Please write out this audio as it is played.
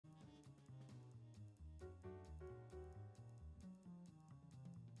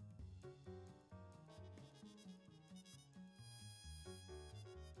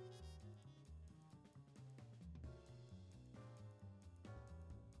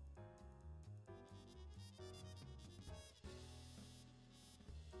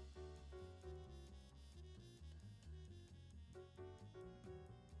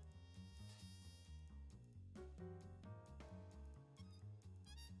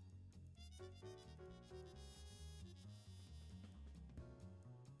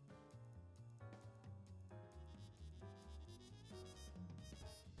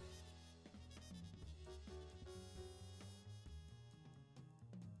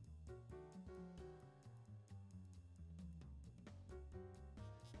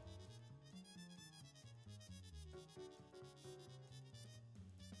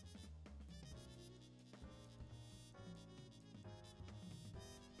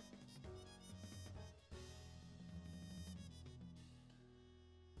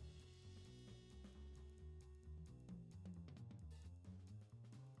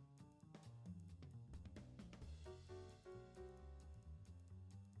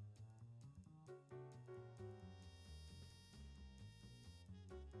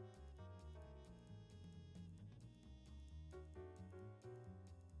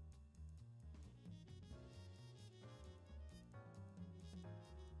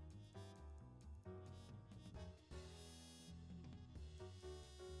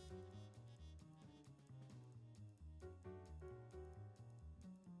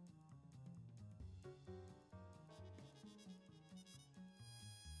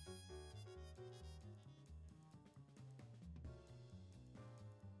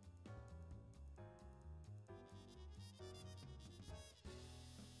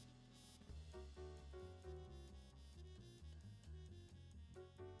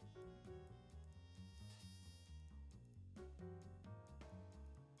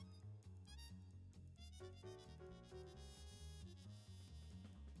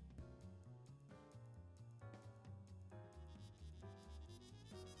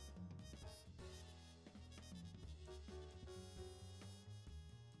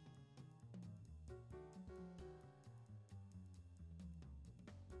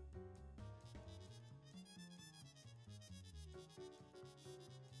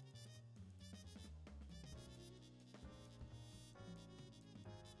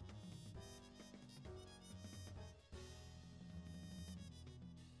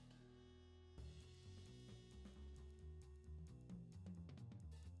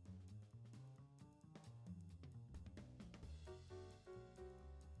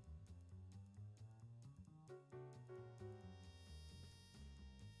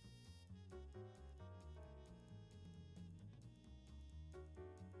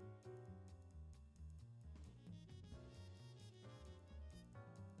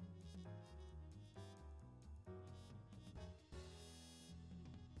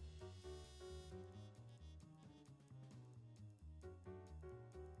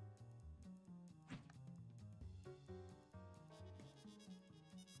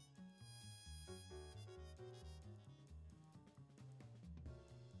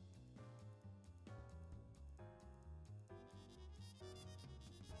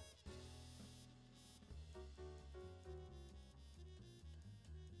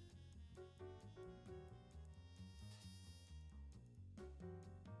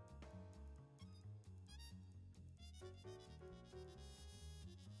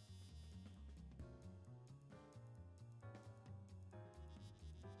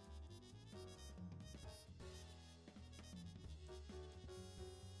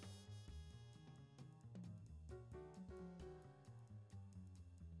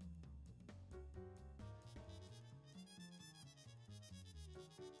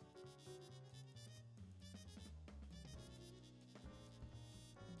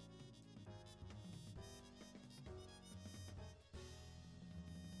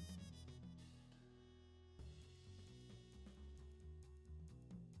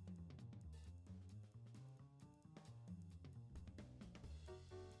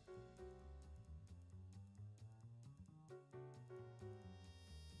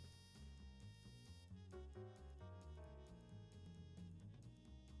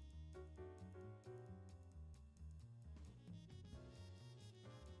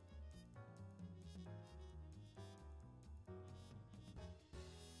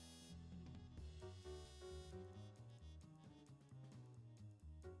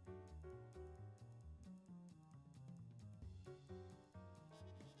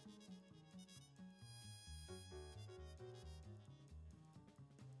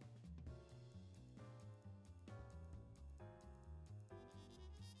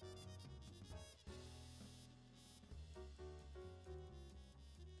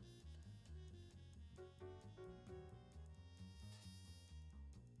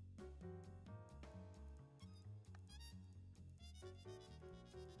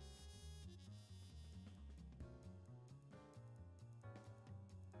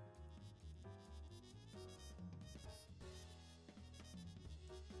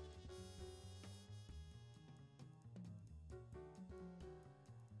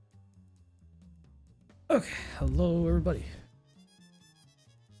Okay, hello everybody.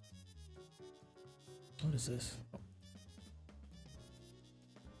 What is this?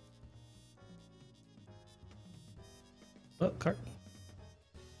 Oh, cart.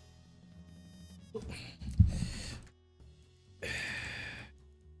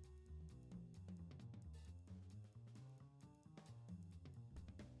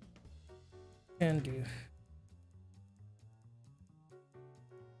 And do.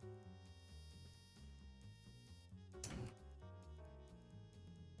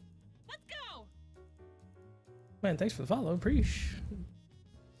 Let's go. Man, thanks for the follow. Appreciate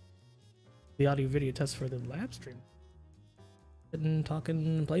the audio video test for the lab stream. Sitting,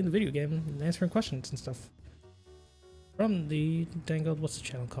 talking, playing the video game, and answering questions and stuff. From the dangled, what's the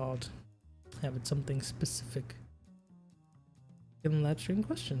channel called? Have it something specific. In lab stream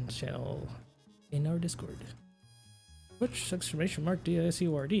questions channel in our Discord. Which exclamation mark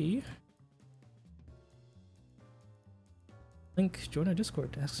DISCORD. Link, join our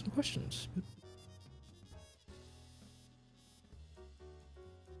Discord to ask some questions.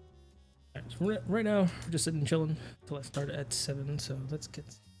 Alright, so right now we're just sitting chilling until I start at 7, so let's get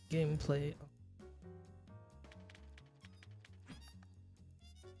gameplay.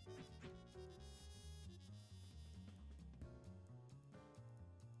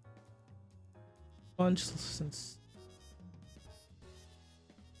 Bunch since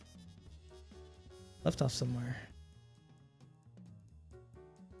left off somewhere.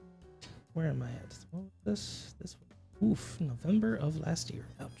 Where am I at? What was this? This one. Oof, November of last year.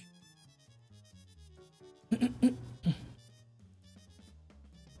 Ouch.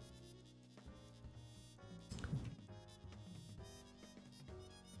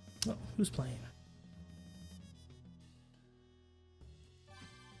 Oh, who's playing?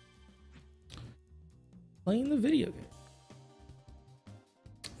 Playing the video game.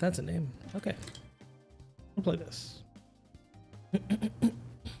 That's a name. Okay. We'll play this.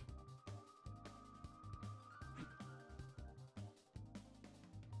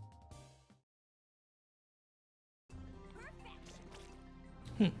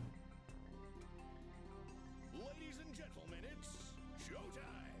 Ladies and gentlemen, it's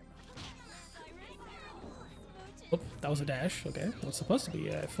showtime. Oh, that was a dash. Okay. Well, it's supposed to be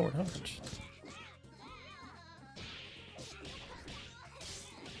a forward hunch.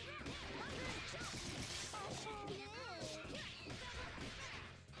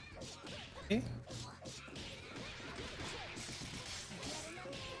 Okay.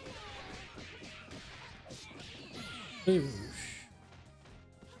 Boosh.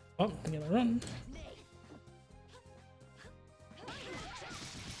 Oh, I gotta run.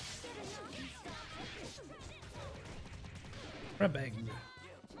 Grab bag.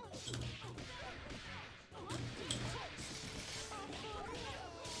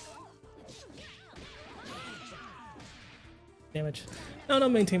 Damage. No,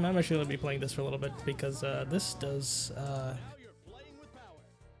 main team. I'm actually gonna be playing this for a little bit because this does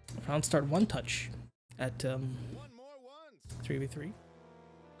round start 1 touch at 3v3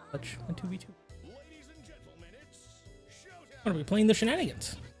 touch and 2v2. I'm gonna be playing the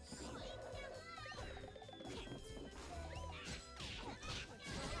shenanigans.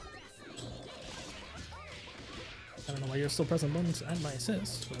 I don't know why you're still pressing buttons at my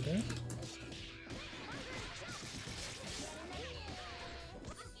assist. Okay.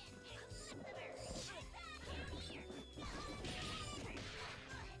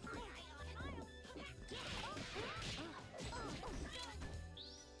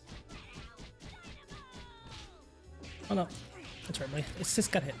 Oh no, that's right, my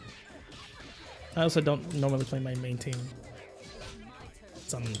assist got hit. I also don't normally play my main team.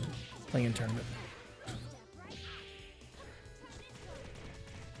 So I'm playing in tournament.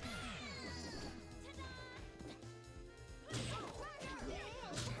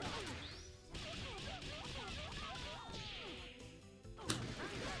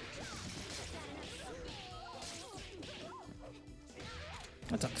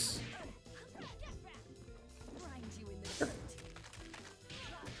 That sucks.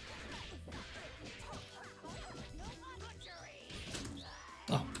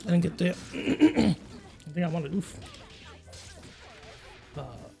 Oh, I didn't get there. I think I wanted oof.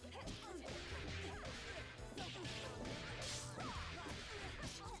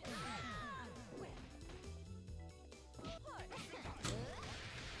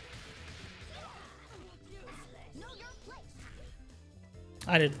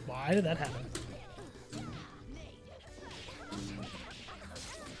 Why did that happen?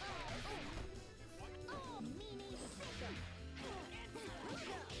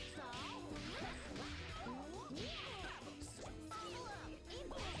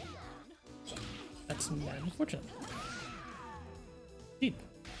 That's and unfortunate. Indeed.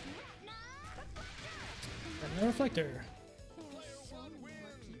 And the reflector.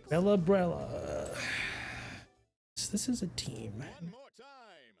 Bella Brella. This is a team. One more time.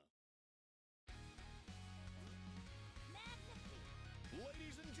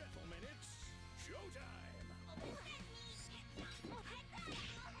 Ladies and gentlemen, it's showtime.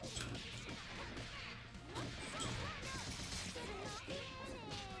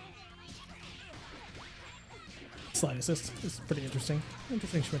 Slide assist. This is pretty interesting.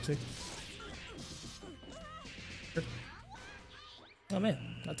 Interesting schmixy. Sure. Oh man,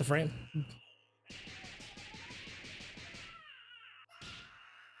 not the frame.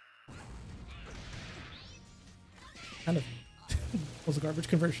 Kind of was a garbage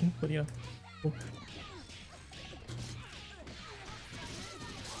conversion, but yeah. Cool.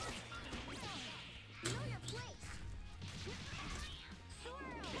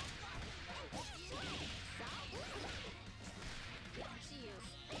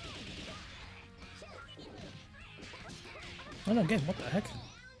 Oh no, again, what the heck?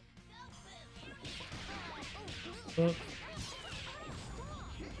 Sure.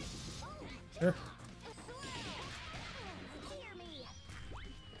 Yeah.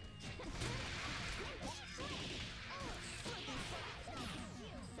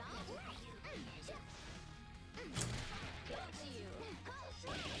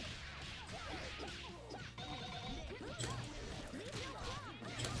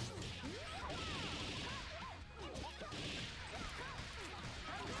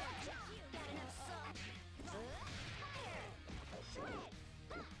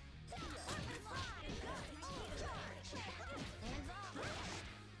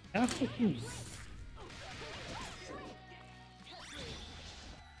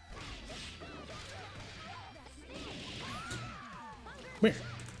 Where?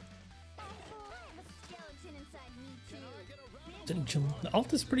 Didn't chill. The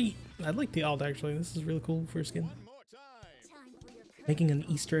alt is pretty. I like the alt actually. This is really cool for a skin. One more time. Making an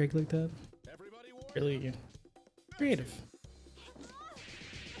Easter egg like that. Everybody warm. Really creative.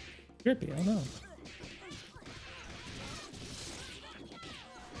 Drippy, I don't know.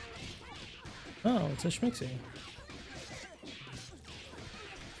 Oh, it's a schmixy.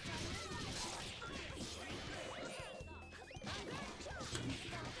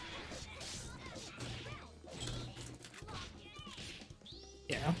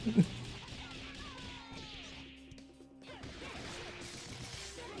 Yeah.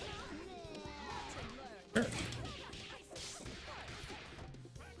 Sure.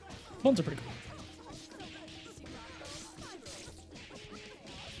 Bones are pretty cool.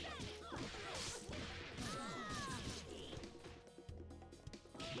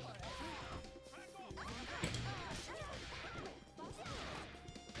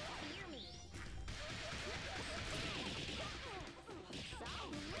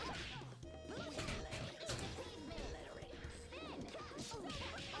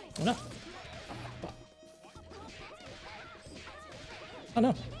 Oh no. Oh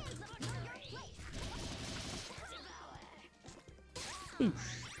no. Ooh.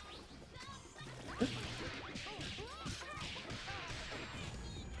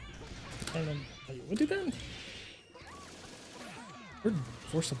 And then you would do that? Or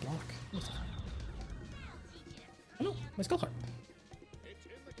force a block. Oh no, my skull heart. It's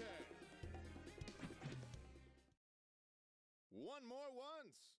in the can. One more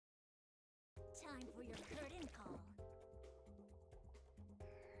once. Time for your curtain call.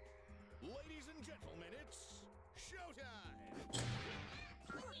 Ladies and gentlemen, it's showtime.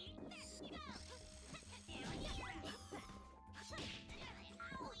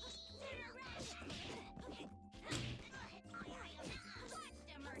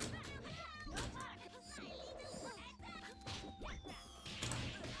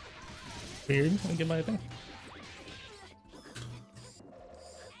 Weird. Let me get my thing.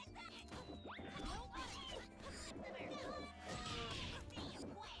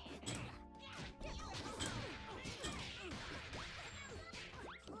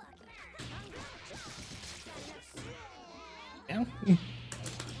 Yeah.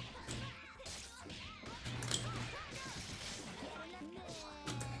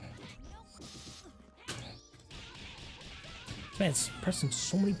 Man, it's pressing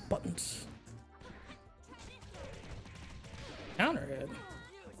so many buttons. Counter it.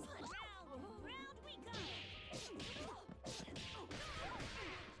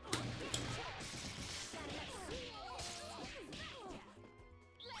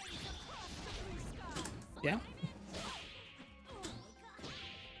 Yeah.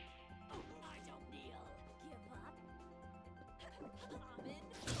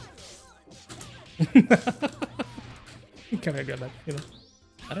 You kind of got that, you know.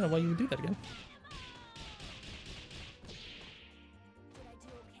 I don't know why you would do that again.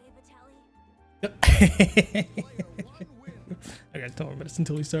 Did I do okay, Vitaly? I gotta tell him about this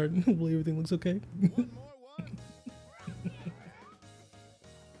until we start. Hopefully everything looks okay. One more one.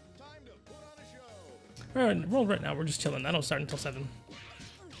 Time to put on a show. Alright, roll right now. We're just chilling. I don't start until 7.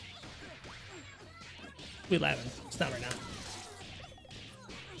 We 11. It's not right now.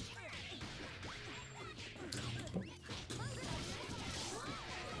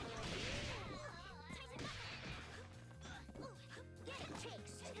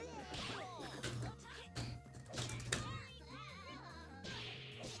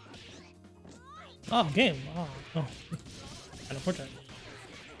 Oh, game. Oh, oh. Unfortunate.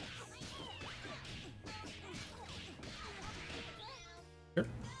 Sure.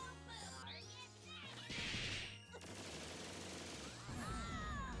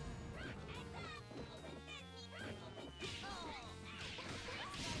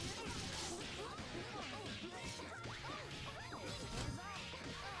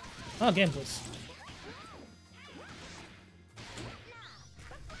 Oh, game, please.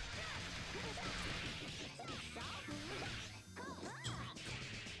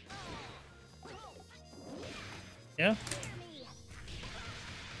 Yeah.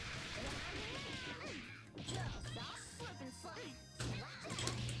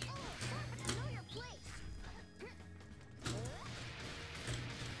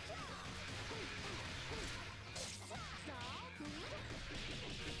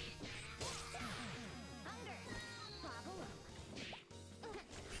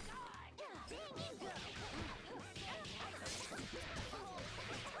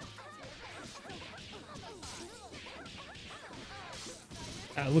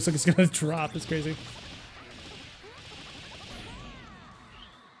 It looks like it's gonna drop. It's crazy.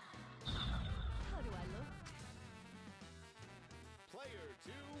 How do I look? Player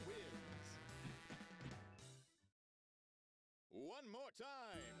 2 wins. One more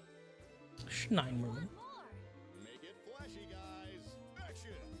time. Schnein movement. Make it flashy, guys.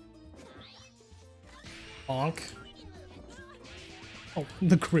 Action. Bonk. Oh,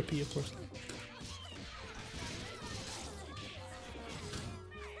 the grippy, of course.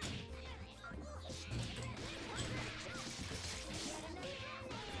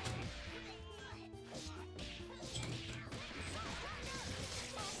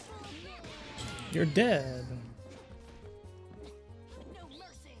 You're dead. No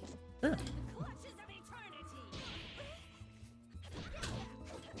mercy. Sure. Clutches of eternity.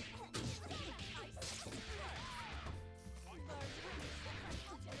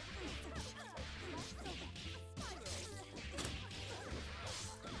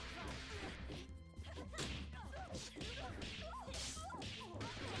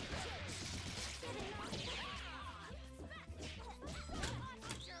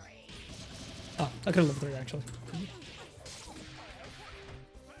 Oh, I could have lived through it actually.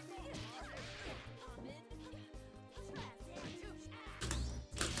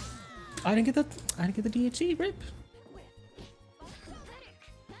 I didn't get that. I didn't get the DHC rip.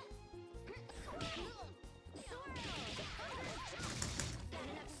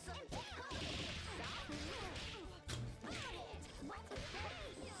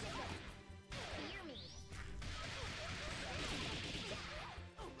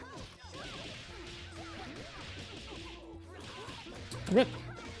 Rip.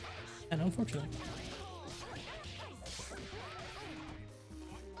 And unfortunate.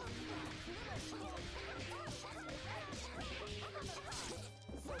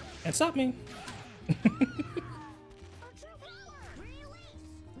 Can't stop me. We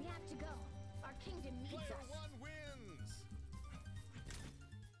have to go. Our kingdom needs Player us. 1 wins.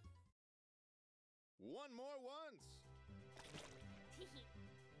 One more once.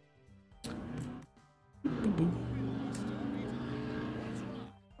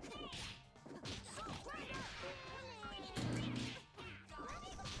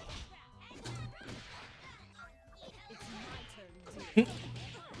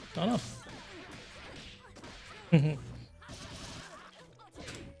 Oh no.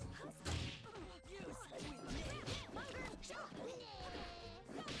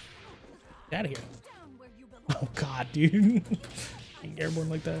 Get out of here. Down where you belong. Oh god, dude. Being airborne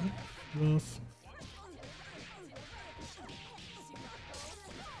like that. Rough.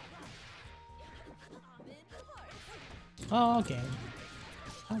 Oh, okay.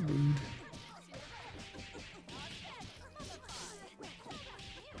 How rude.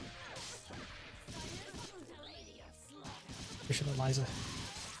 Bishop Eliza.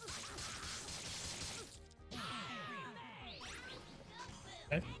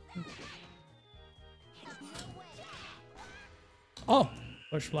 Okay. Oh,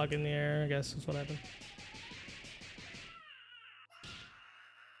 push block in the air. I guess that's what happened.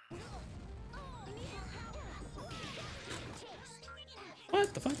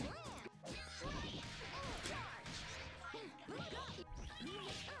 What the fuck?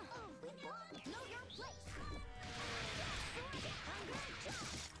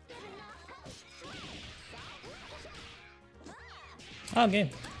 Oh, game.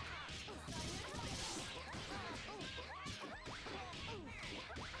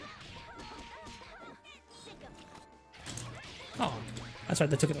 Oh, that's right.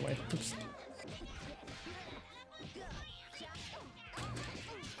 They took it away. Oops.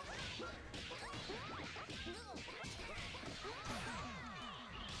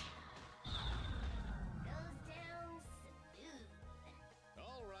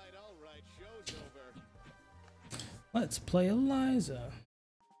 All right, show's over. Let's play Eliza.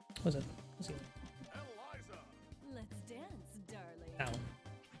 What's it? Let's see. Eliza! Let's dance, darling. Ow.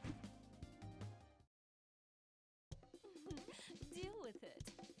 Deal with it.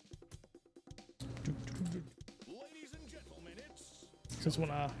 Ladies and gentlemen, it's Just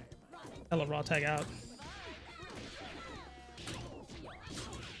wanna hella raw tag out.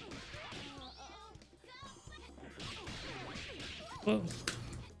 Whoa.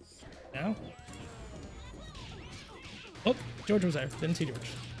 Now? Oh, George was there. Didn't see George.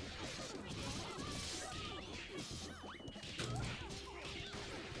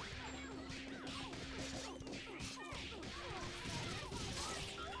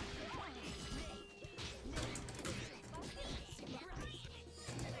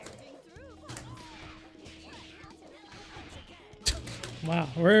 Wow,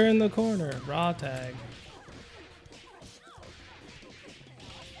 we're in the corner. Raw tag.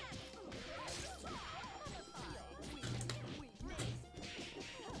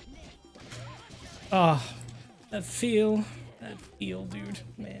 Ah, oh, that feel, dude,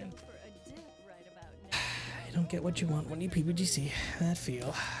 man. For a dip right about now. I don't get what you want when you PBGC. That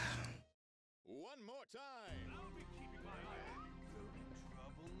feel. one more time. I'll be keeping my eye on you. You're in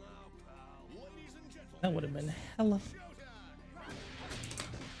trouble now, pal. Ladies and gentlemen, That would have been hella.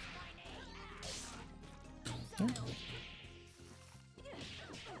 showtime.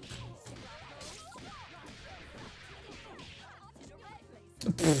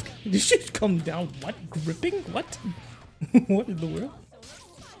 Did she come down? What? Gripping? What? What in the world?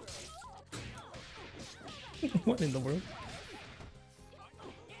 What in the world?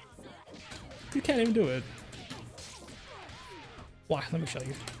 You can't even do it. Why? Let me show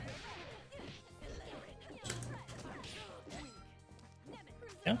you.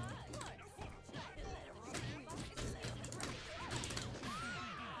 Yeah?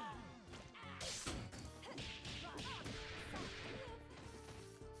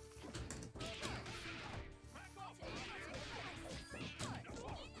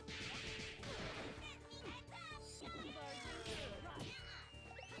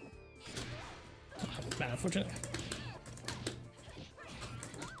 Bad, unfortunate.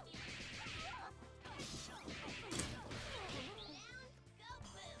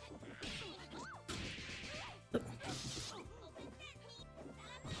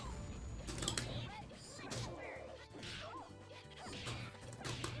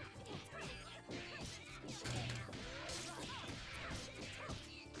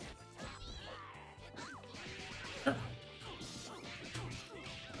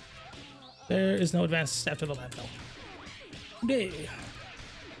 There is no advance after the lab, though. Yay.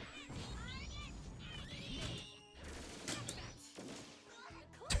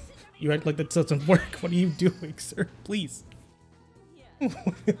 You act like that doesn't work. What are you doing, sir? Please.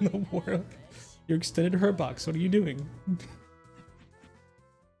 What in the world? You extended her box. What are you doing?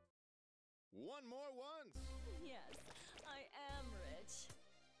 One more once. Yes, I am rich.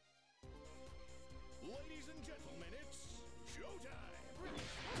 Ladies and gentlemen, it's showtime.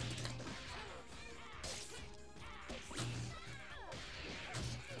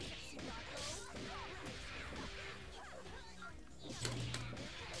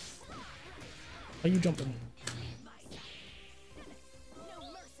 Are you jumping?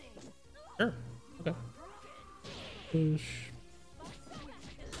 Sure. Okay. Push.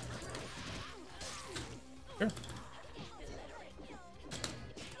 Sure.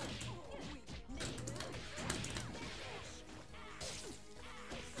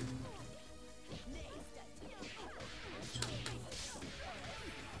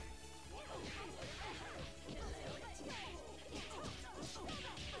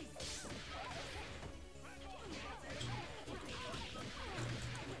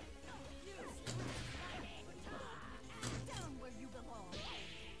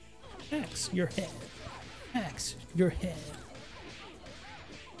 Axe your head. Axe your head.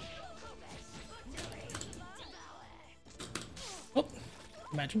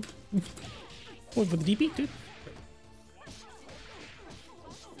 Imagine. What, for the DP, dude?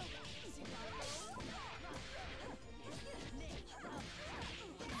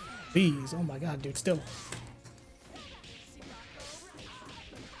 Please, oh my god, dude, still.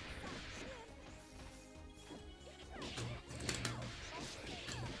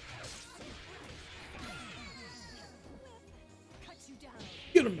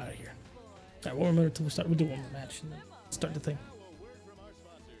 Get him out of here. Alright, 1 more minute till we start. We'll do 1 more match and then start the thing. Now a word from our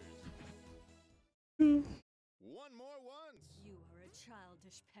sponsors. One more once. You are a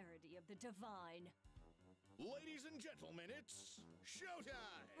childish parody of the divine. Ladies and gentlemen, it's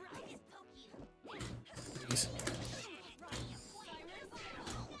showtime. Ride is pokey. Please.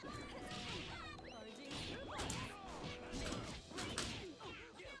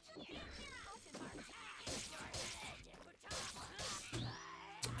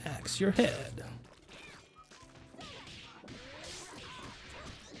 Axe your head.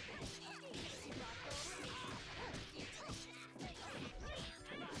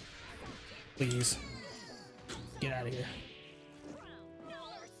 Please. Get out of here.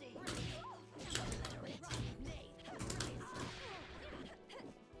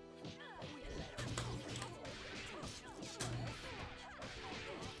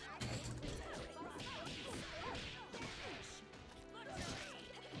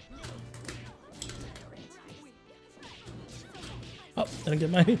 Oh, didn't get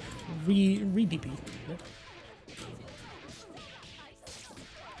my re-DP. Yep.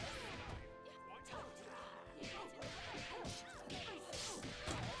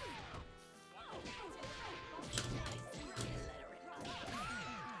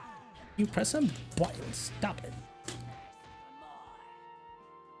 You press some button. Stop it.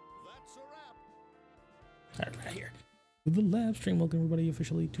 That's a wrap. Alright, right here. To the lab stream. Welcome everybody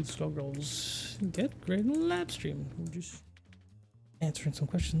officially to the Skullgirls Get Gr8 Lab stream. We're just answering some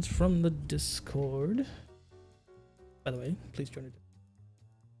questions from the Discord. By the way, please join it.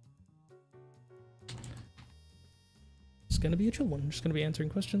 It's gonna be a chill one. Just gonna be answering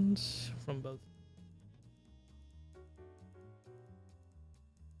questions from both.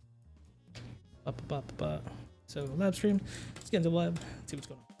 So lab stream. Let's get into the lab. Let's see what's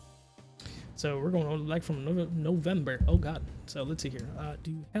going on. So we're going on like from November. Oh god. So let's see here.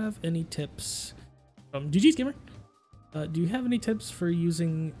 Do you have any tips from GG's Gamer? Do you have any tips for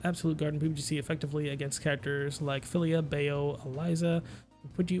using Absolute Guard and PvGC effectively against characters like Philia, Bayo, Eliza, who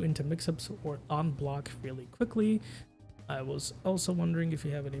put you into mix-ups or on block really quickly? I was also wondering if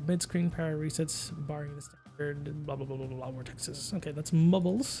you have any mid-screen power resets, barring the standard blah blah blah blah blah vortexes. Okay, that's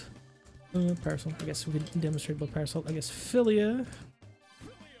Mubbles. Parasol. I guess we could demonstrate about Parasol. I guess Philia.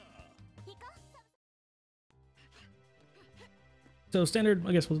 So standard,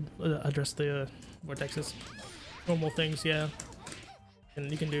 I guess we'll address the vortexes. Normal things, yeah.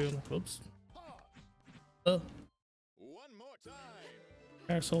 And you can do, whoops. One more time.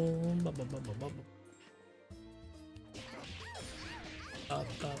 Parasol. Blah, blah, blah, blah,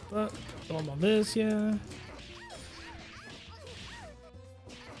 blah. Normal this, yeah.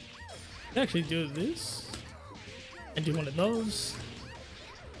 Actually do this. And do one of those.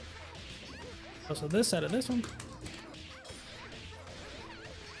 Also this side of this one.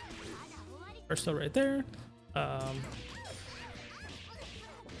 First still right there.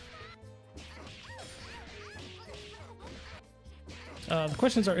 The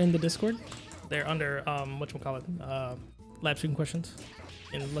questions are in the Discord. They're under whatchamacallit, lab stream questions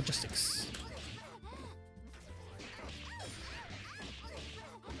in logistics.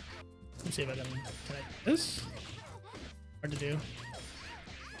 Let's see if I can connect this. Hard to do.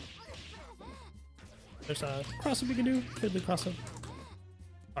 There's a cross up you can do. Could be cross up.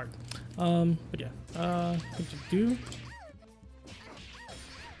 Hard. But yeah. What to do?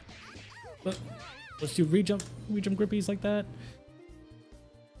 But let's do rejump grippies like that.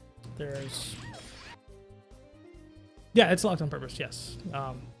 There's, yeah, it's locked on purpose. Yes.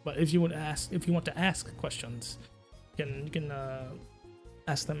 But if you want to ask questions, you can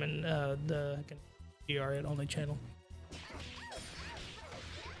ask them in the DR it only channel.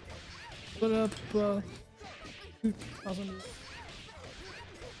 What up? Awesome.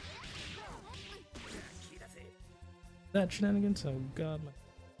 That shenanigans? Oh god.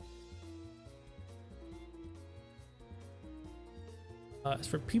 As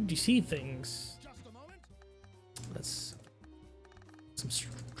for PvGC things, let's some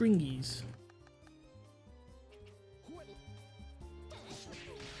stringies.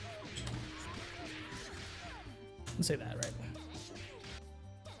 Let's say that, right?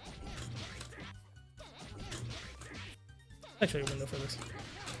 Actually, a window for this.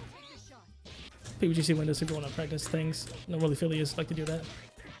 PVGC windows if you want to practice things. Normally Phillies like to do that.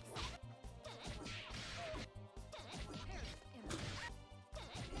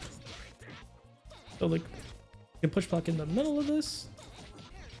 So like, you can push block in the middle of this.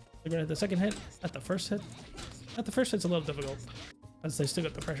 Like right at the second hit, at the first hit. At the first hit's a little difficult, as they still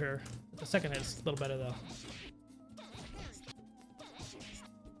got the pressure. At the second hit's a little better though.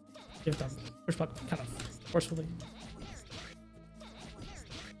 You have to push block kind of forcefully.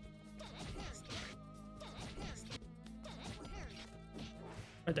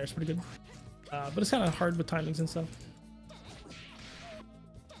 Right there, it's pretty good. But it's kind of hard with timings and stuff.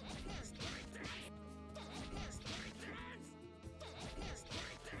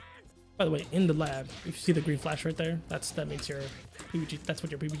 By the way, in the lab, if you see the green flash right there, that means your PVG. That's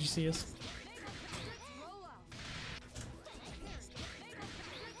what your PVGC is.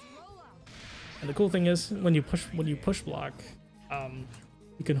 And the cool thing is, when you push block,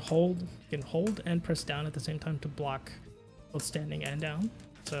 you can hold and press down at the same time to block both standing and down.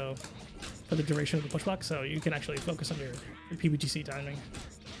 So for the duration of the push block, so you can actually focus on your PVGC timing.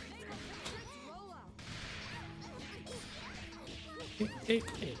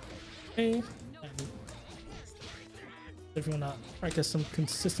 And if you want to practice some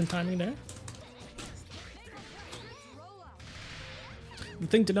consistent timing there. The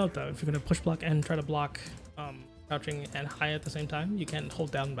thing to note though, if you're going to push block and try to block crouching and high at the same time, you can't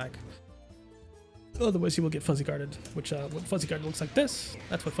hold down back. Otherwise you will get fuzzy guarded, which what fuzzy guard looks like this.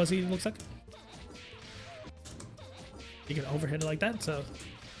 That's what fuzzy looks like. You can overhit it like that, so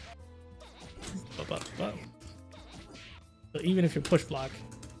so even if you push block,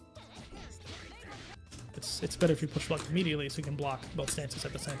 it's better if you push block immediately so you can block both stances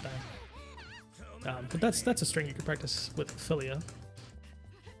at the same time. But that's a string you can practice with Philia.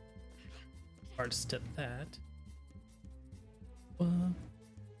 Parts to that.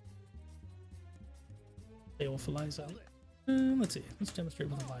 Beowulf Eliza. Let's see. Let's demonstrate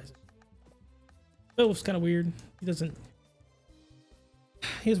with Eliza. Beowulf's kind of weird. He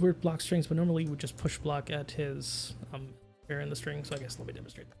has weird block strings, but normally he would just push block at his pair in the string. So I guess let me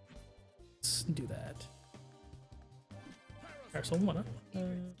demonstrate that. Let's do that. Alright, so one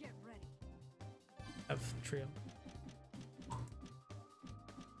have trio.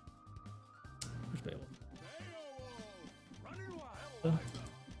 Where's Beowulf?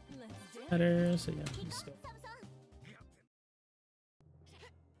 Better, so yeah, let's go.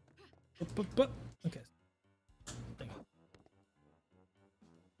 Okay.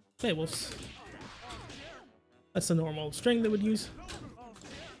 Beowulf's. That's the normal string they would use.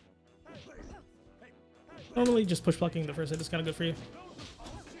 Normally, just push blocking the first hit is kind of good for you.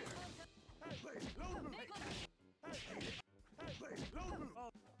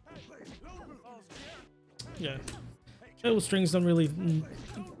 Yeah. Beowulf strings don't really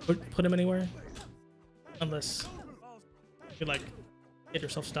put him anywhere. Unless you like get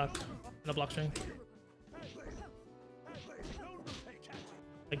yourself stuck in a block string.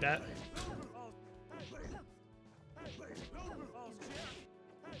 Like that.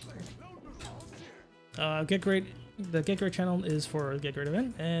 Get Gr8, the Get Gr8 channel is for the Get Gr8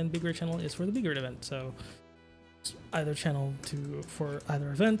 event, and Big Gr8 channel is for the Big Gr8 event. So either channel for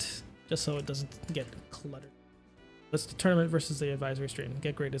either event, just so it doesn't get cluttered. That's the tournament versus the advisory stream.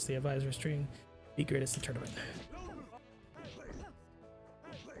 Get Gr8 is the advisory stream. Big Gr8 is the tournament.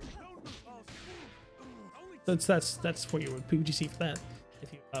 So that's what you would PVGC for that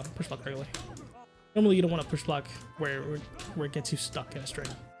if you push block regularly. Normally you don't want to push block where it gets you stuck in a string.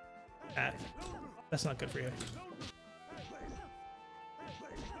 That's not good for you.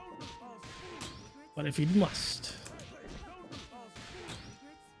 But if you must,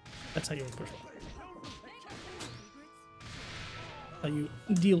 that's how you would push block. How you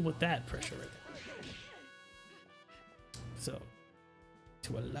deal with that pressure right there. So,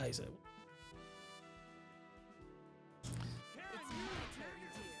 to Eliza.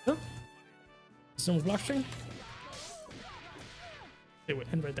 Oh. Some block string. It would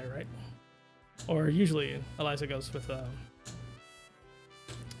end right there, right? Or usually Eliza goes with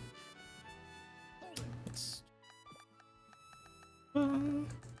let's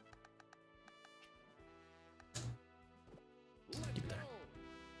keep it there.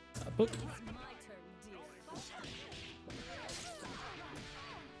 Book.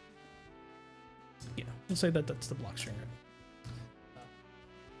 Yeah, we'll say that's the block string.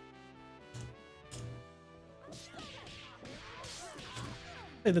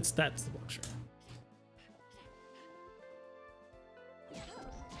 Hey, that's the block string.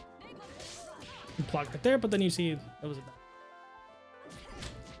 You block right there, but then you see that was it.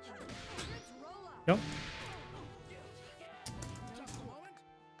 Yep.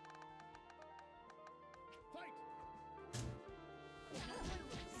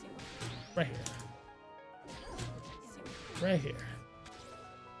 Right here. Right here.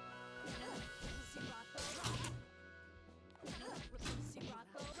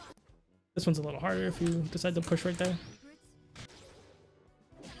 This one's a little harder if you decide to push right there.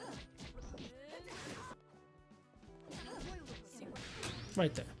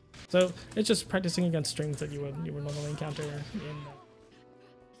 Right there. So it's just practicing against strings that you would normally encounter in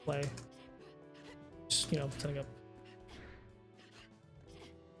play. Just, you know, setting up.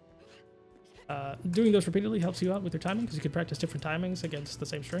 Doing those repeatedly helps you out with your timing because you can practice different timings against the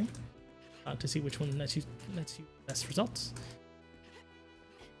same string to see which one lets you best results.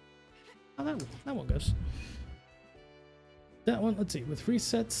 How that one goes. That one, let's see. With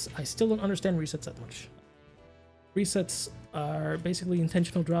resets, I still don't understand resets that much. Resets are basically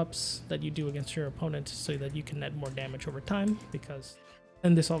intentional drops that you do against your opponent so that you can net more damage over time, because,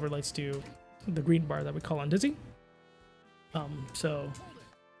 and this all relates to the green bar that we call on Dizzy. So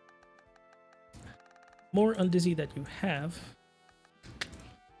more on Dizzy that you have,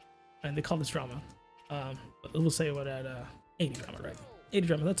 and they call this drama. We'll say what at 80 drama, right? 80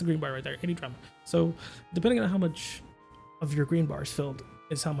 drama, that's a green bar right there, 80 drama. So depending on how much of your green bar is filled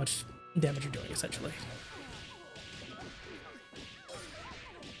is how much damage you're doing, essentially.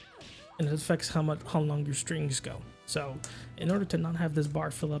 And it affects how long your strings go. So in order to not have this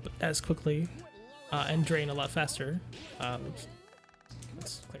bar fill up as quickly and drain a lot faster,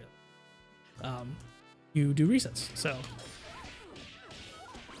 let's clear that. You do resets. So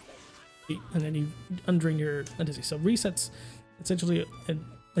and then you undrain your Dizzy. So resets, essentially,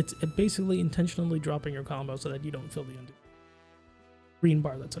 it's basically intentionally dropping your combo so that you don't fill the green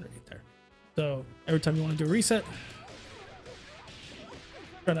bar that's underneath there. So every time you want to do a reset,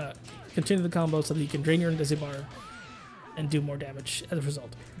 try to continue the combo so that you can drain your Dizzy bar and do more damage as a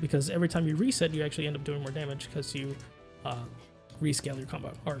result. Because every time you reset, you actually end up doing more damage because you rescale your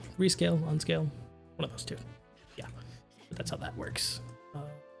combo. Or rescale, unscale, one of those two. Yeah, but that's how that works.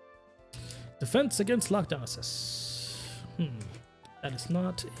 Defense against lockdown assist. That is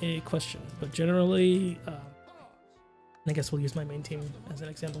not a question, but generally, I guess we'll use my main team as an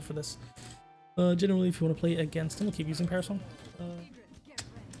example for this. Generally, if you want to play against them, we'll keep using Parasol.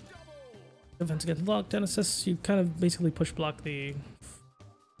 Defense against lockdown assists, you kind of basically push block the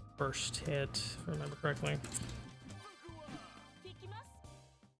first hit, if I remember correctly.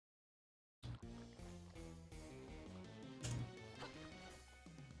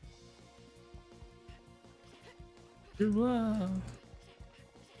 And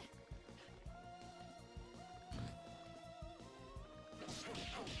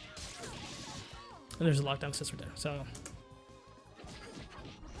there's a lockdown assist right there. So,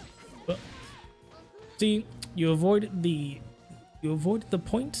 but, see, you avoid the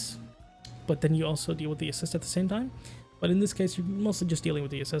points, but then you also deal with the assist at the same time. But in this case, you're mostly just dealing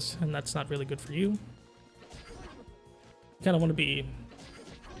with the assist, and that's not really good for you. You kind of want to be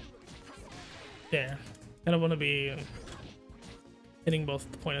there. Kind of want to be hitting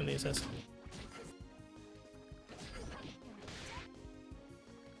both the point and the assist.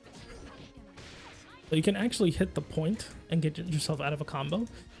 So you can actually hit the point and get yourself out of a combo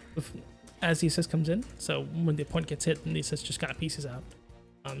as the assist comes in. So when the point gets hit, then the assist just kind of pieces out.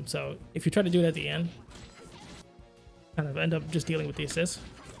 So if you try to do it at the end, kind of end up just dealing with the assist.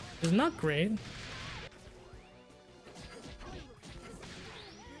 It's not great.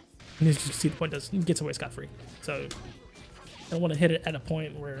 And as you see, the point gets away scot-free. So I don't want to hit it at a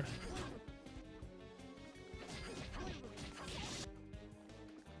point where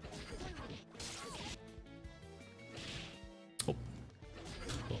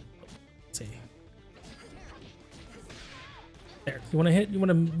let's see. There. You want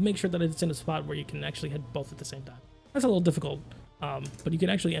to make sure that it's in a spot where you can actually hit both at the same time. That's a little difficult, but you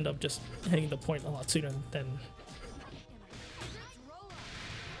can actually end up just hitting the point a lot sooner than.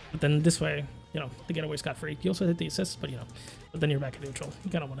 But then this way, you know, they get away scot-free. You also hit the assist, but but then you're back at neutral. You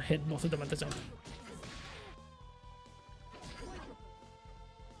kind of want to hit both of them at the same time.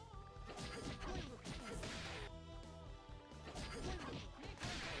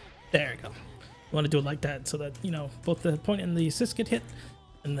 There you go. You want to do it like that so that, both the point and the assist get hit,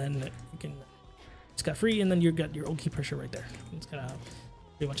 and then you can scot-free, and then you got your old key pressure right there. It's kind of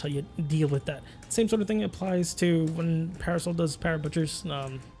pretty much how you deal with that. Same sort of thing applies to when Parasol does Para Butchers.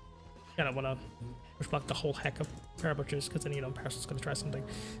 Kind of want to push block the whole heck of Para Butchers, because then Parasol's going to try something,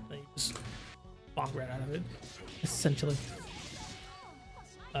 then you just bonk right out of it, essentially.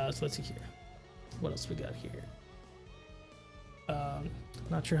 So let's see here. What else we got here?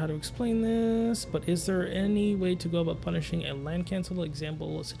 Not sure how to explain this, but is there any way to go about punishing a land cancel?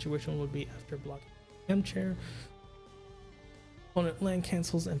 Example, a situation would be after blocking M chair. Opponent land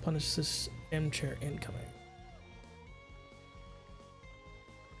cancels and punishes M chair incoming.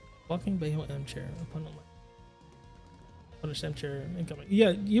 Blocking Bayo M chair. Opponent land. Punish M chair incoming. Yeah,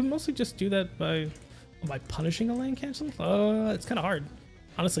 you mostly just do that by punishing a land cancel. It's kind of hard,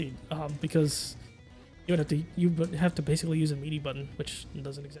 honestly, because you would have to basically use a meaty button, which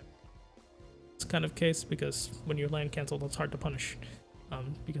doesn't exist. It's kind of case because when you're land canceled, it's hard to punish,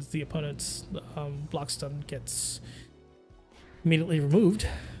 because the opponent's block stun gets immediately removed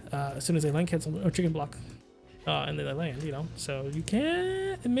as soon as they land cancel or chicken block, and then they land. You know, so you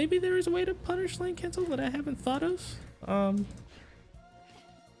can't. Maybe there is a way to punish land cancel that I haven't thought of.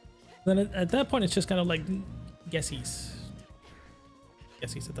 Then at that point, it's just kind of like guessies.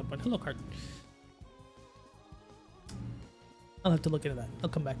 Guessies at that point. Hello, card. I'll have to look into that. I'll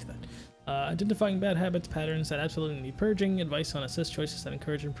come back to that. Identifying bad habits, patterns that absolutely need purging, advice on assist choices that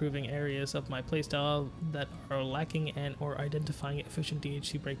encourage improving areas of my playstyle that are lacking, and or identifying efficient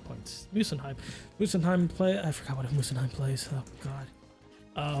DHC breakpoints. Musenheim. Musenheim play. I forgot what a Musenheim plays. Oh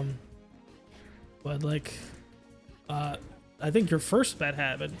god. But like, I think your first bad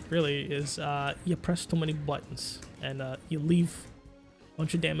habit really is you press too many buttons and you leave a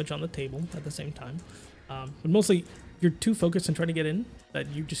bunch of damage on the table at the same time. But mostly you're too focused on trying to get in that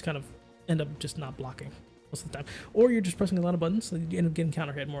you just kind of end up just not blocking most of the time. Or you're just pressing a lot of buttons so you end up getting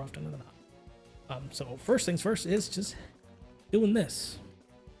counter hit more often than not. So first things first is just doing this.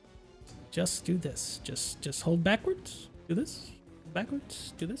 Just do this. Just hold backwards. Do this.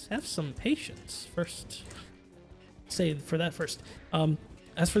 Backwards. Do this. Have some patience first. Say for that first.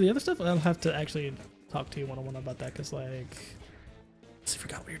 As for the other stuff, I'll have to actually talk to you one-on-one about that, because like, I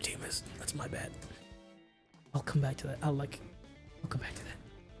forgot what your team is. That's my bad. I'll come back to that. I'll come back to that.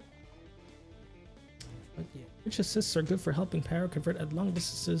 But yeah, which assists are good for helping Pyro convert at long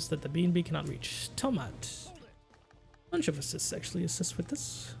distances that the B&B cannot reach? Tomat. Bunch of assists actually assist with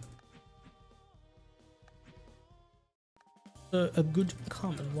this. A good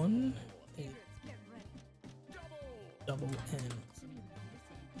common one. Double N.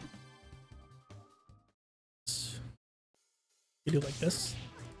 You do like this.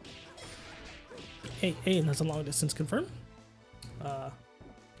 Hey, and that's a long distance confirm. Let's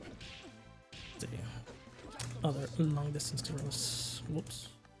see. Other long distance confirms. Whoops.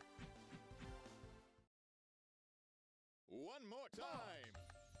 One more time.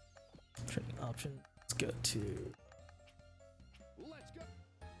 Training option. Let's go to. Let's go.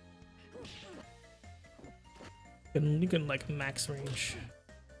 You can like max range.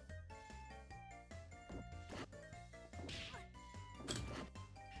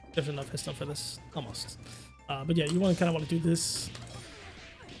 There's enough hit stun for this, almost. But yeah, you kind of want to do this.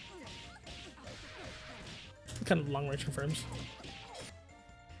 Kind of long range confirms.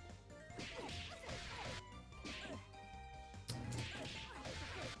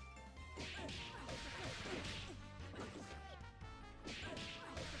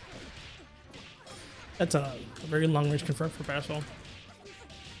 That's a very long range confirm for Parasol.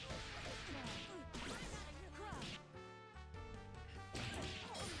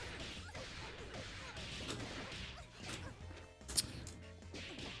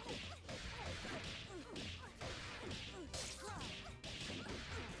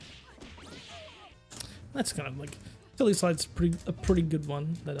 That's kind of like Tilly Slide's a pretty good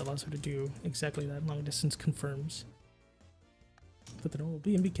one that allows her to do exactly that. Long distance confirms. But the normal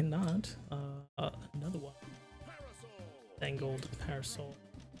B&B cannot. Another one. Dangled Parasol.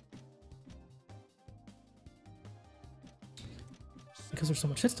 Because there's so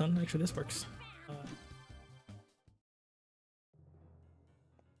much hit stun, actually this works.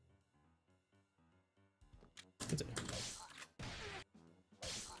 That's it.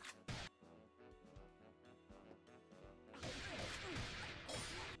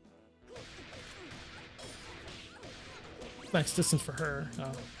 Max distance for her.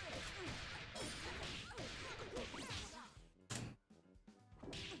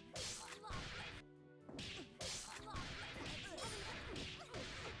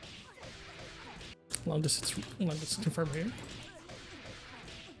 Long distance confirm here.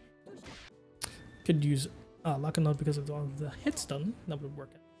 Could use lock and load because of all the hit stun. That would work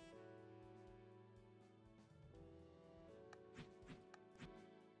out.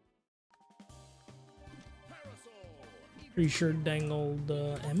 Pretty sure dangled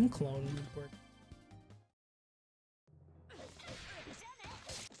M clone would work.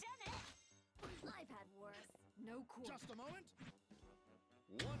 I've had worse. No cool. Just a moment.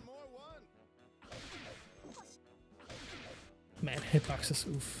 One more one. Man, hitboxes,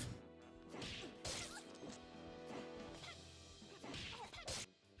 oof.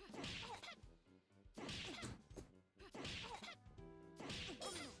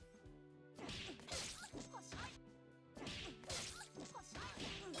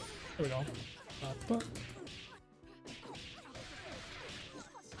 There we go. But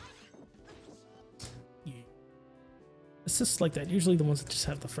yeah. It's just like that. Usually the ones that just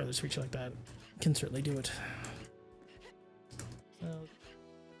have the furthest reach like that can certainly do it.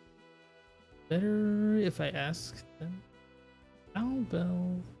 Better if I ask them.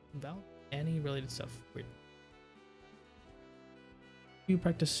 About any related stuff. Weird. You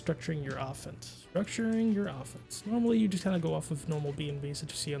practice structuring your offense. Structuring your offense. Normally you just kind of go off of normal B&Bs that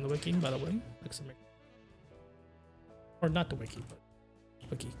you see on the wiki, by the way. Like some, or not the wiki, but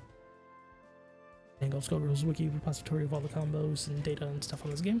wiki. Skullgirls wiki repository of all the combos and data and stuff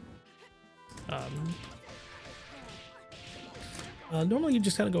on this game. Normally you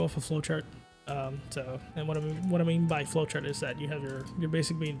just kind of go off a flowchart. And what I mean by flowchart is that you have your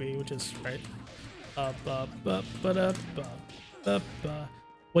basic B&B, which is right up.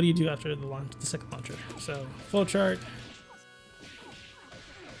 What do you do after the launch, the second launcher? So flowchart.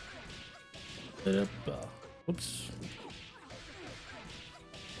 Oops.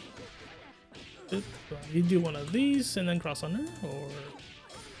 You do one of these and then cross under, or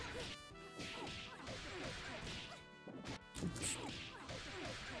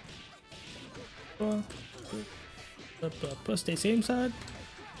stay same side.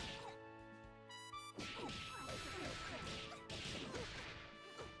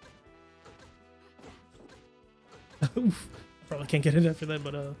 Oof. Probably can't get it after that,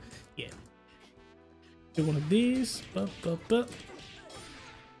 but yeah. Do one of these.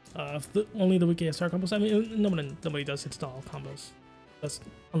 Only the wiki SR combos. I mean, nobody does install combos. That's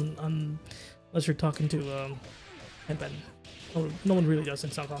unless you're talking to Headband. No one really does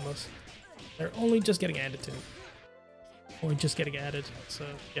install combos. They're only just getting added to. Only just getting added. So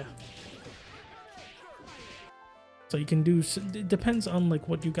yeah. So you can do. It depends on like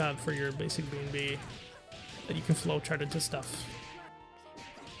what you got for your basic B&B that you can flow chart into stuff.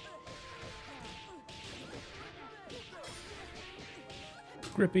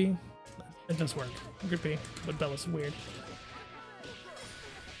 Grippy. It does work. Grippy, but Bella's weird.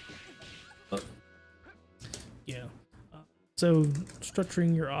 Yeah. So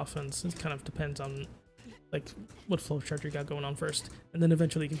structuring your offense, it kind of depends on like what flowchart you got going on first, and then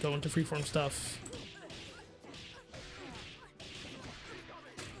eventually you can go into freeform stuff.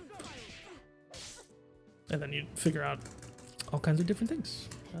 And then you figure out all kinds of different things,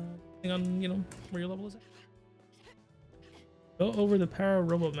 depending on where your level is at. Go over the Para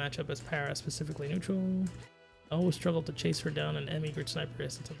Robo matchup as Para specifically neutral. I always struggle to chase her down, and Emmy Grid Sniper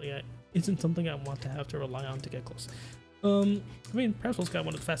isn't something I want to have to rely on to get close. I mean, Parasol's got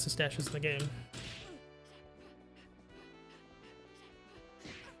one of the fastest dashes in the game.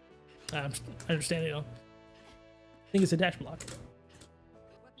 I understand, I think it's a dash block.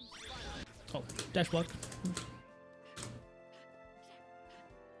 Oh, dash block.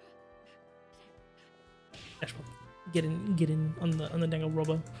 Dash block. Get in on the dangle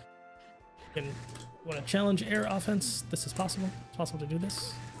robo. You want to challenge air offense? This is possible. It's possible to do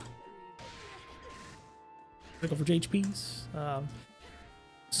this. Go for HPs.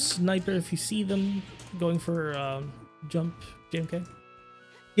 Sniper, if you see them going for jump JMK.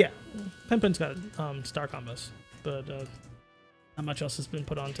 Yeah, Penpen's got star combos, but not much else has been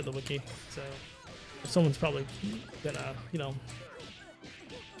put onto the wiki. So someone's probably gonna,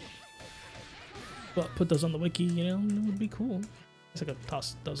 put those on the wiki. It would be cool. I guess I could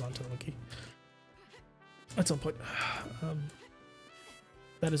toss those onto the wiki at some point.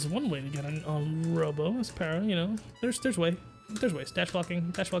 That is one way to get on Robo as Para. There's ways. Dash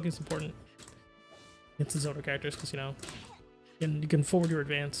blocking is important against the Zoner characters because you can forward your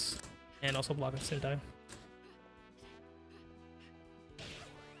advance and also block at the same time.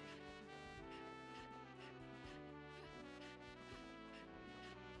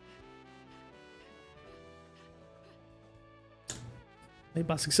 Hey,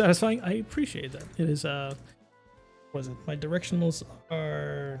 bossing satisfying. I appreciate that. It is what is it? My directionals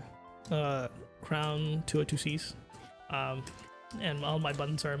are Crown 202Cs. And all my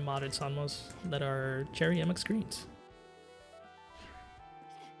buttons are modded Sanmos that are Cherry MX greens.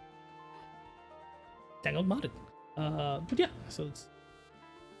 Tangled modded. But yeah, so it's.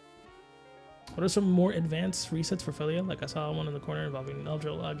 What are some more advanced resets for Philia? Like I saw one in the corner involving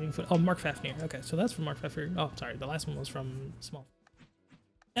Eldril logging foot. Oh, Mark Fafnir. Okay, so that's from Mark Fafnir. Oh, sorry, the last one was from Small.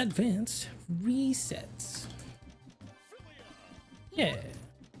 Advanced resets. Yeah.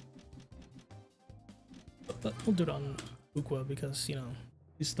 But we'll do it on Ukwa because,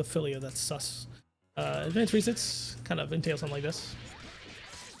 it's the Philia that's sus. Advanced resets kind of entail something like this.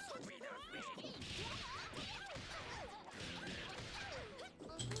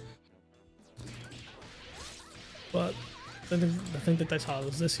 But I think that I saw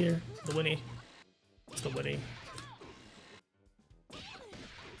was this here. The Winnie. It's the Winnie.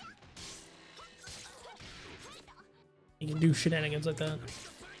 You can do shenanigans like that.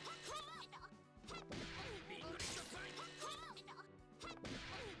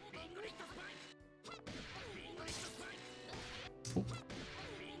 Ooh.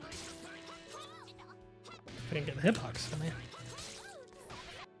 I didn't get the hitbox. Oh man.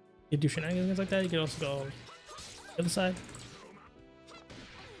 You do shenanigans like that. You can also go the other side.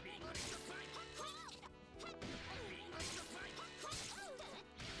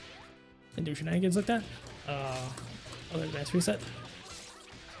 And do shenanigans like that. Other advanced reset.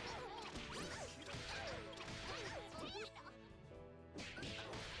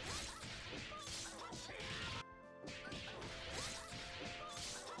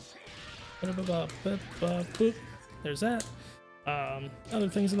 Boop. There's that. Other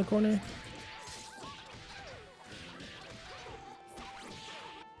things in the corner.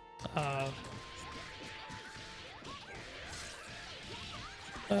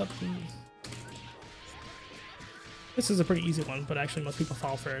 This is a pretty easy one, but actually most people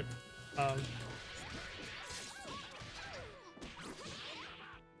fall for it.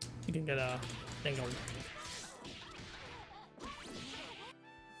 You can get a dangled.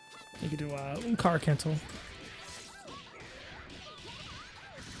 You can do a car cancel.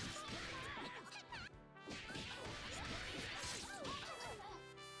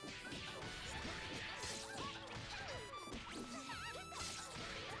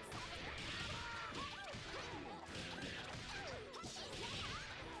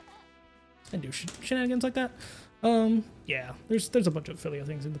 And do shenanigans like that. Yeah, there's a bunch of affiliate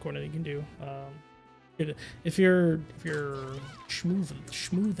things in the corner that you can do. If you're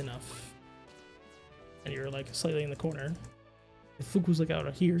smooth enough, and you're like slightly in the corner, if Fuku's like out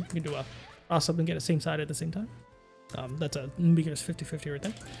of here, you can do a cross up and get the same side at the same time. That's a beginner's 50-50 right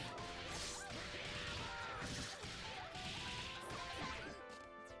there.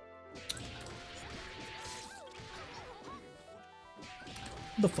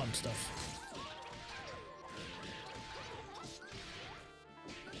 The fun stuff.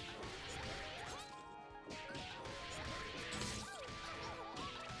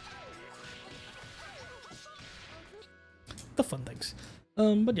 The fun things.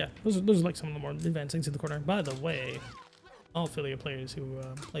 But yeah, those are like some of the more advanced things in the corner. By the way, all affiliate players who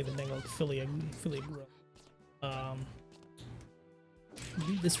play the dangled affiliate Grow,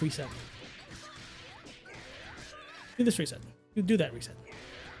 do this reset. Do this reset. Do that reset.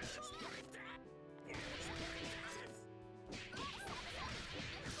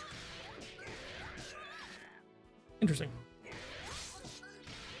 Interesting.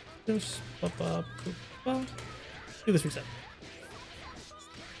 Just do this reset.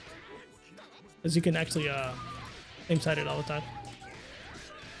 As you can actually aim-sight it all the time.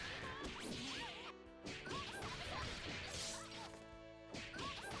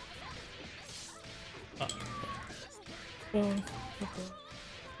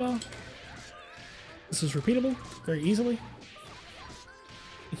 This is repeatable very easily.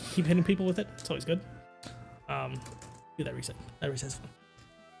 You keep hitting people with it. It's always good. Do that reset. That reset's fun.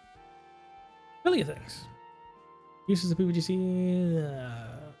 Really things. Uses of PVGC.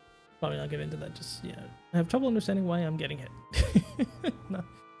 Probably not get into that just yet. I have trouble understanding why I'm getting hit.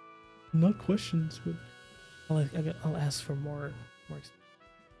 not questions, but I'll ask for more.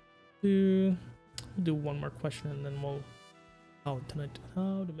 We'll do one more question and then we'll. Tonight.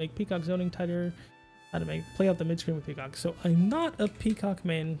 How to make Peacock zoning tighter. How to play out the mid screen with Peacock. So I'm not a Peacock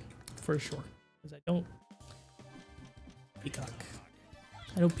main for sure, because I don't Peacock.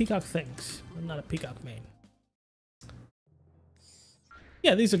 I know Peacock things. I'm not a Peacock main.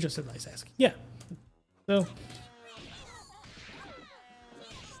 Yeah, these are just advice asking. Yeah. So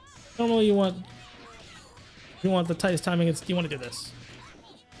normally you want the tightest timing. You want to do this.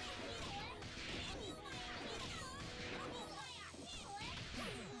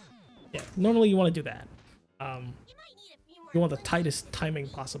 Yeah, normally you want to do that. You want the tightest timing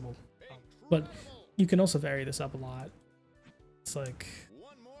possible. But you can also vary this up a lot. It's like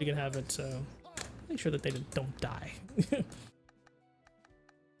you can have it so make sure that they don't die.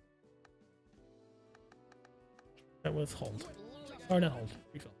 Start with hold. Or not hold.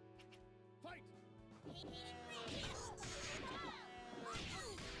 Refill.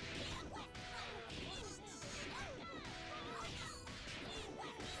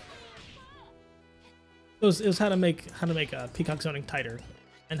 It was how to make Peacock zoning tighter,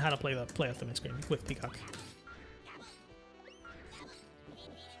 and how to play out the mid screen with Peacock.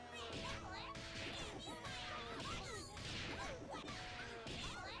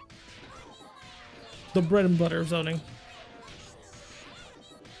 The bread and butter of zoning.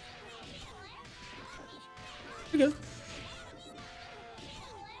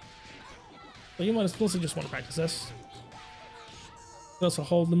 So you might mostly just want to practice this. You also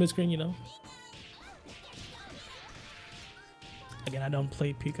hold the mid screen, you know. Again, I don't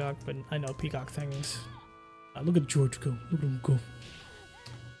play Peacock, but I know Peacock things. Look at George go. Look at him go.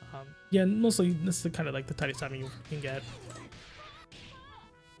 Yeah, mostly this is kind of like the tightest time you can get.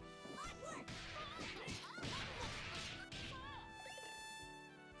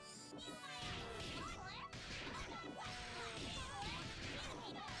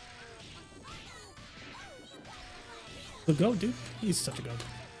 The goat, dude. He's such a goat.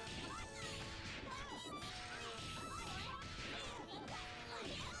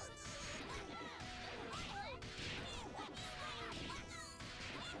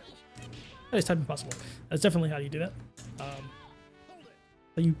 That is type impossible. That's definitely how you do that.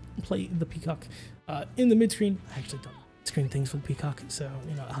 You play the Peacock in the mid screen. I actually don't screen things for the Peacock, so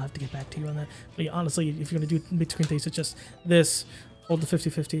you know I'll have to get back to you on that. But yeah, honestly, if you're gonna do mid screen things, it's just this: hold the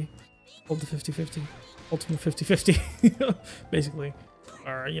 50-50, hold the 50-50, ultimate 50-50, basically.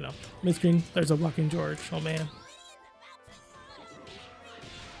 Or you know, mid screen. There's a blocking George. Oh man.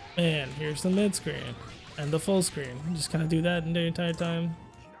 And here's the mid screen and the full screen. You just kind of do that the entire time.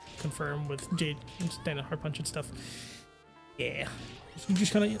 Confirm with Jade standing hard punch and stuff. Yeah. You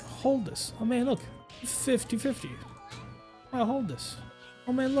just kind of hold this. Oh man, look. 50-50. I'll hold this.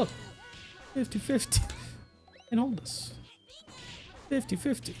 Oh man, look. 50-50. And hold this.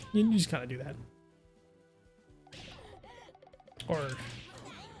 50-50. You just kind of do that. Or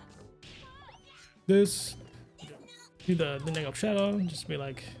this. Do the negative shadow. Just be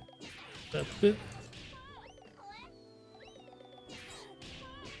like that bit.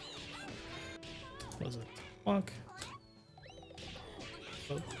 Was it walk?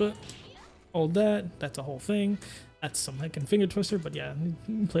 Hold that. That's a whole thing. That's some heckin' finger twister, but yeah, you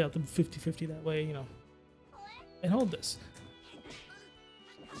can play out the 50-50 that way, you know. And hold this.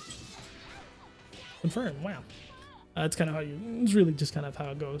 Confirm. Wow. That's kind of how you. It's really just kind of how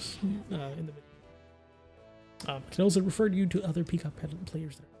it goes in the video. I can also refer you to other Peacock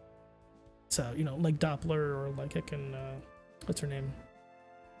players there. So you know, like Doppler or like I can. What's her name?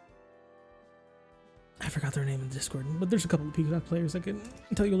 I forgot their name in Discord, but there's a couple of Peacock players that can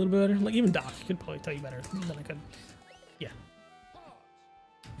tell you a little bit better. Like even Doc could probably tell you better than I could. Yeah.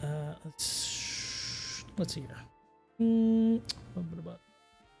 Let's see here.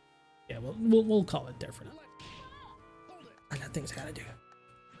 Yeah, well, we'll call it there for now. I got things I gotta do.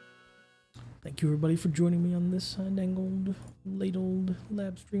 Thank you everybody for joining me on this dangled ladled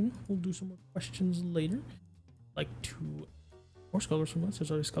lab stream. We'll do some more questions later. Like more Skullgirls from us.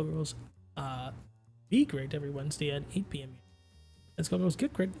 There's already Skullgirls Be Great every Wednesday at 8 p.m. And Skullgirls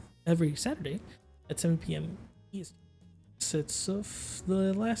Get Gr8 every Saturday at 7 p.m. East. It's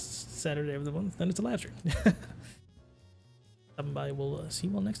the last Saturday of the month, then it's a live stream. Come by, we'll see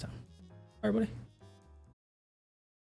you all next time. Bye everybody.